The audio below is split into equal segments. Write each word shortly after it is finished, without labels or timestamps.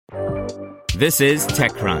This is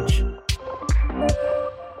TechCrunch.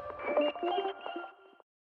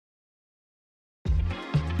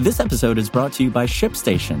 This episode is brought to you by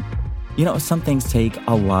ShipStation. You know, some things take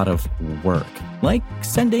a lot of work, like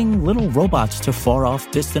sending little robots to far-off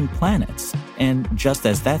distant planets. And just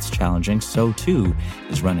as that's challenging, so too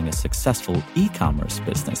is running a successful e-commerce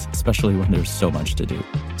business, especially when there's so much to do.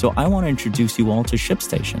 So I want to introduce you all to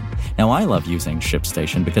ShipStation. Now, I love using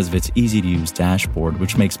ShipStation because of its easy-to-use dashboard,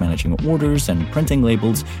 which makes managing orders and printing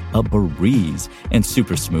labels a breeze and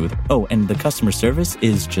super smooth. Oh, and the customer service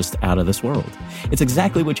is just out of this world. It's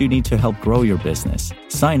exactly what you need to help grow your business.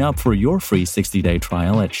 Sign up for your free 60-day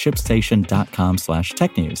trial at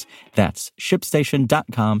shipstation.com/technews. That's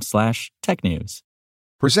shipstation.com/technews.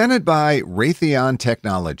 Presented by Raytheon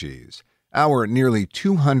Technologies. Our nearly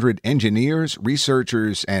 200 engineers,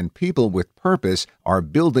 researchers, and people with purpose are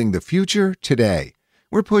building the future today.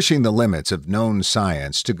 We're pushing the limits of known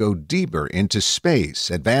science to go deeper into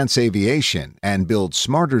space, advance aviation, and build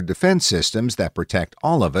smarter defense systems that protect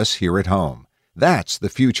all of us here at home. That's the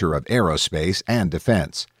future of aerospace and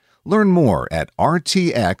defense. Learn more at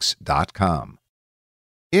rtx.com.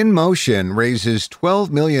 In&motion raises $12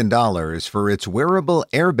 million for its wearable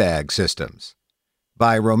airbag systems.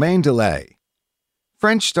 By Romain Delay.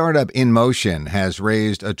 French startup In&motion has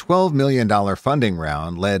raised a $12 million funding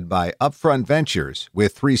round led by Upfront Ventures,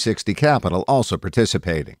 with 360 Capital also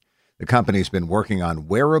participating. The company's been working on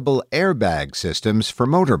wearable airbag systems for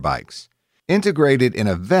motorbikes. Integrated in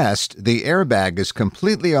a vest, the airbag is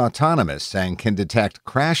completely autonomous and can detect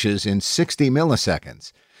crashes in 60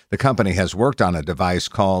 milliseconds. The company has worked on a device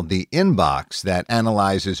called the Inbox that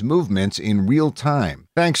analyzes movements in real time.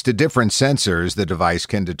 Thanks to different sensors, the device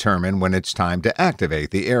can determine when it's time to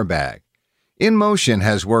activate the airbag. In&motion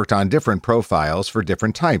has worked on different profiles for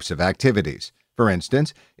different types of activities. For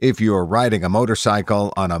instance, if you're riding a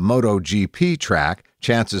motorcycle on a MotoGP track,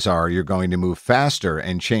 chances are you're going to move faster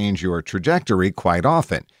and change your trajectory quite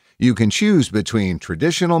often. You can choose between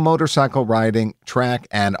traditional motorcycle riding, track,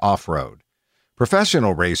 and off-road.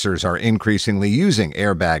 Professional racers are increasingly using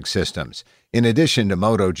airbag systems. In addition to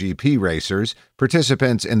MotoGP racers,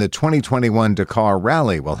 participants in the 2021 Dakar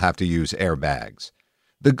Rally will have to use airbags.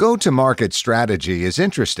 The go-to-market strategy is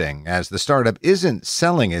interesting, as the startup isn't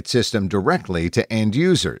selling its system directly to end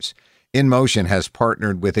users. In&motion has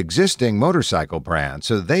partnered with existing motorcycle brands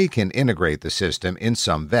so they can integrate the system in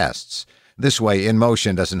some vests. This way,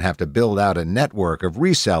 In&motion doesn't have to build out a network of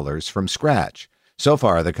resellers from scratch. So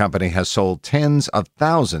far, the company has sold tens of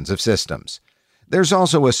thousands of systems. There's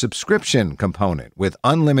also a subscription component with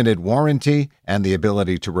unlimited warranty and the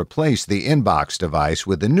ability to replace the Inbox device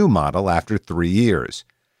with a new model after 3 years.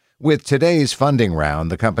 With today's funding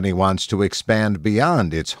round, the company wants to expand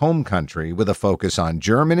beyond its home country with a focus on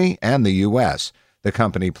Germany and the U.S. The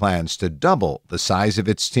company plans to double the size of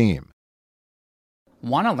its team.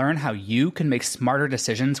 Want to learn how you can make smarter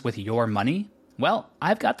decisions with your money? Well,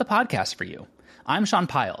 I've got the podcast for you. I'm Sean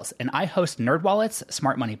Piles, and I host NerdWallet's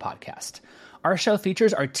Smart Money Podcast. Our show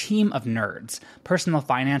features our team of nerds, personal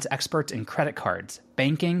finance experts in credit cards,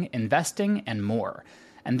 banking, investing, and more.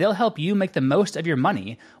 And they'll help you make the most of your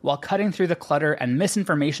money while cutting through the clutter and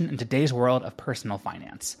misinformation in today's world of personal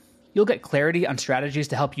finance. You'll get clarity on strategies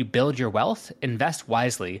to help you build your wealth, invest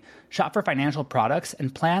wisely, shop for financial products,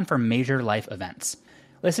 and plan for major life events.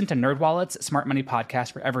 Listen to NerdWallet's Smart Money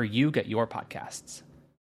Podcast wherever you get your podcasts.